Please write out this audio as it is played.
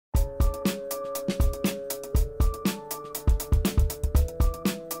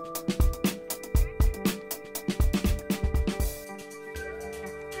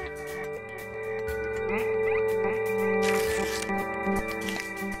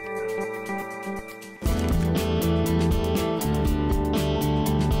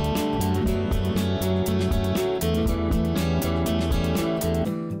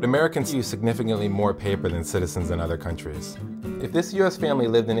Americans use significantly more paper than citizens in other countries. If this US family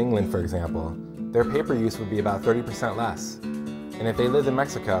lived in England, for example, their paper use would be about 30% less. And if they lived in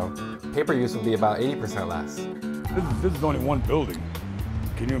Mexico, paper use would be about 80% less. This is only one building.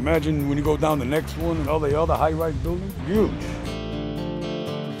 Can you imagine when you go down the next one and all the other high-rise buildings? Huge.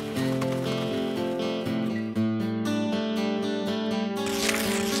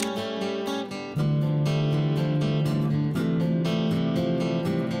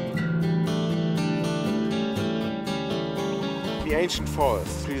 The ancient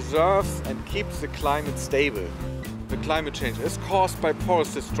forest preserves and keeps the climate stable. The climate change is caused by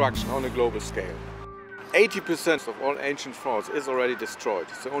forest destruction on a global scale. 80% of all ancient forests is already destroyed,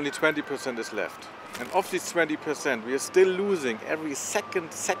 so only 20% is left. And of these 20%, we are still losing every second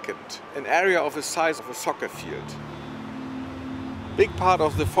an area of the size of a soccer field. Big part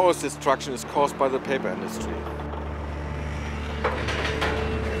of the forest destruction is caused by the paper industry.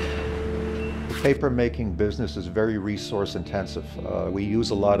 The paper-making business is very resource-intensive. We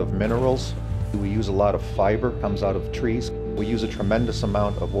use a lot of minerals. We use a lot of fiber, comes out of trees. We use a tremendous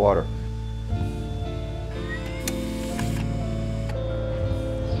amount of water.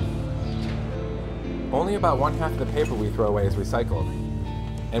 Only about 1/2 of the paper we throw away is recycled.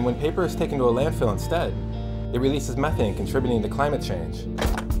 And when paper is taken to a landfill instead, it releases methane, contributing to climate change.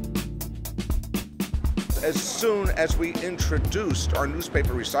 As soon as we introduced our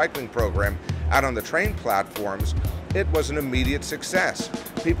newspaper recycling program out on the train platforms, it was an immediate success.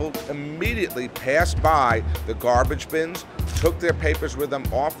 People immediately passed by the garbage bins, took their papers with them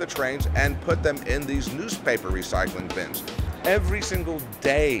off the trains, and put them in these newspaper recycling bins. Every single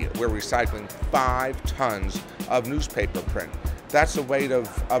day, we're recycling 5 tons of newspaper print. That's the weight of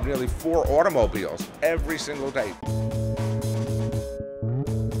nearly 4 automobiles every single day.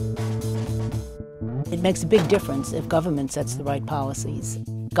 It makes a big difference if government sets the right policies.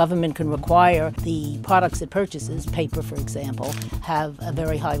 Government can require the products it purchases, paper for example, have a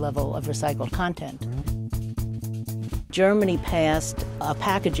very high level of recycled content. Germany passed a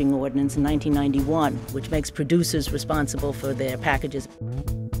packaging ordinance in 1991, which makes producers responsible for their packages.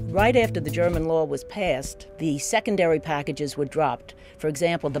 Right after the German law was passed, the secondary packages were dropped. For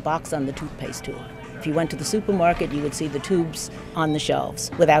example, the box on the toothpaste tube. If you went to the supermarket, you would see the tubes on the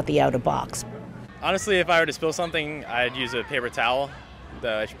shelves without the outer box. Honestly, if I were to spill something, I'd use a paper towel.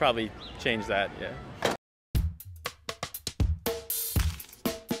 I should probably change that, yeah.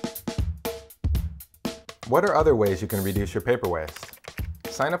 What are other ways you can reduce your paper waste?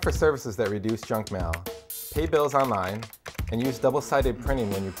 Sign up for services that reduce junk mail, pay bills online, and use double-sided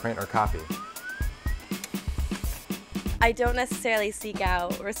printing when you print or copy. I don't necessarily seek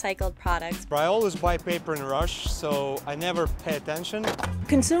out recycled products. I always buy paper in a rush, so I never pay attention.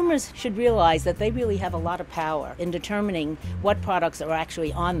 Consumers should realize that they really have a lot of power in determining what products are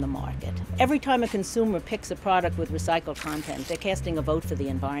actually on the market. Every time a consumer picks a product with recycled content, they're casting a vote for the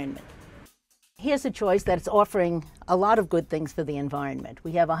environment. Here's a choice that's offering a lot of good things for the environment.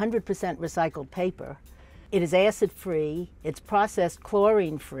 We have 100% recycled paper. It is acid-free, it's processed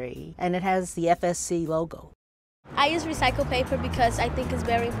chlorine-free, and it has the FSC logo. I use recycled paper because I think it's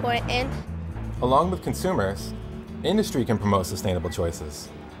very important. Along with consumers, industry can promote sustainable choices.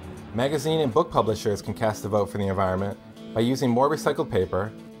 Magazine and book publishers can cast a vote for the environment by using more recycled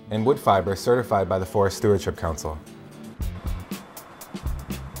paper and wood fiber certified by the Forest Stewardship Council.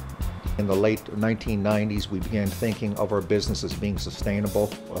 In the late 1990s, we began thinking of our business as being sustainable,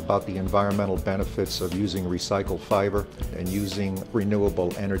 about the environmental benefits of using recycled fiber and using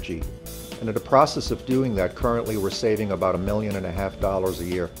renewable energy. And in the process of doing that, currently we're saving about $1.5 million a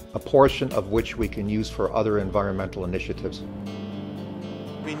year, a portion of which we can use for other environmental initiatives.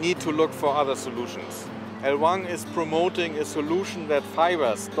 We need to look for other solutions. L1 is promoting a solution that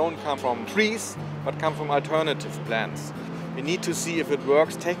fibers don't come from trees, but come from alternative plants. We need to see if it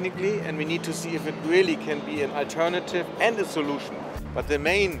works technically, and we need to see if it really can be an alternative and a solution. But the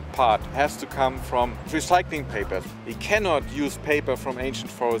main part has to come from recycling papers. We cannot use paper from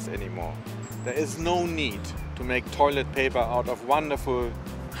ancient forests anymore. There is no need to make toilet paper out of wonderful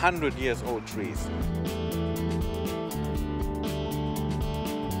 100-year-old trees.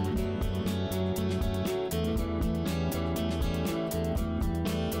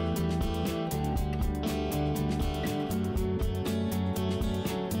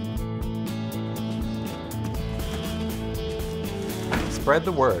 Spread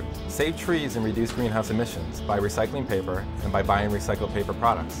the word, save trees and reduce greenhouse emissions by recycling paper and by buying recycled paper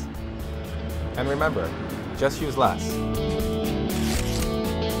products. And remember, just use less.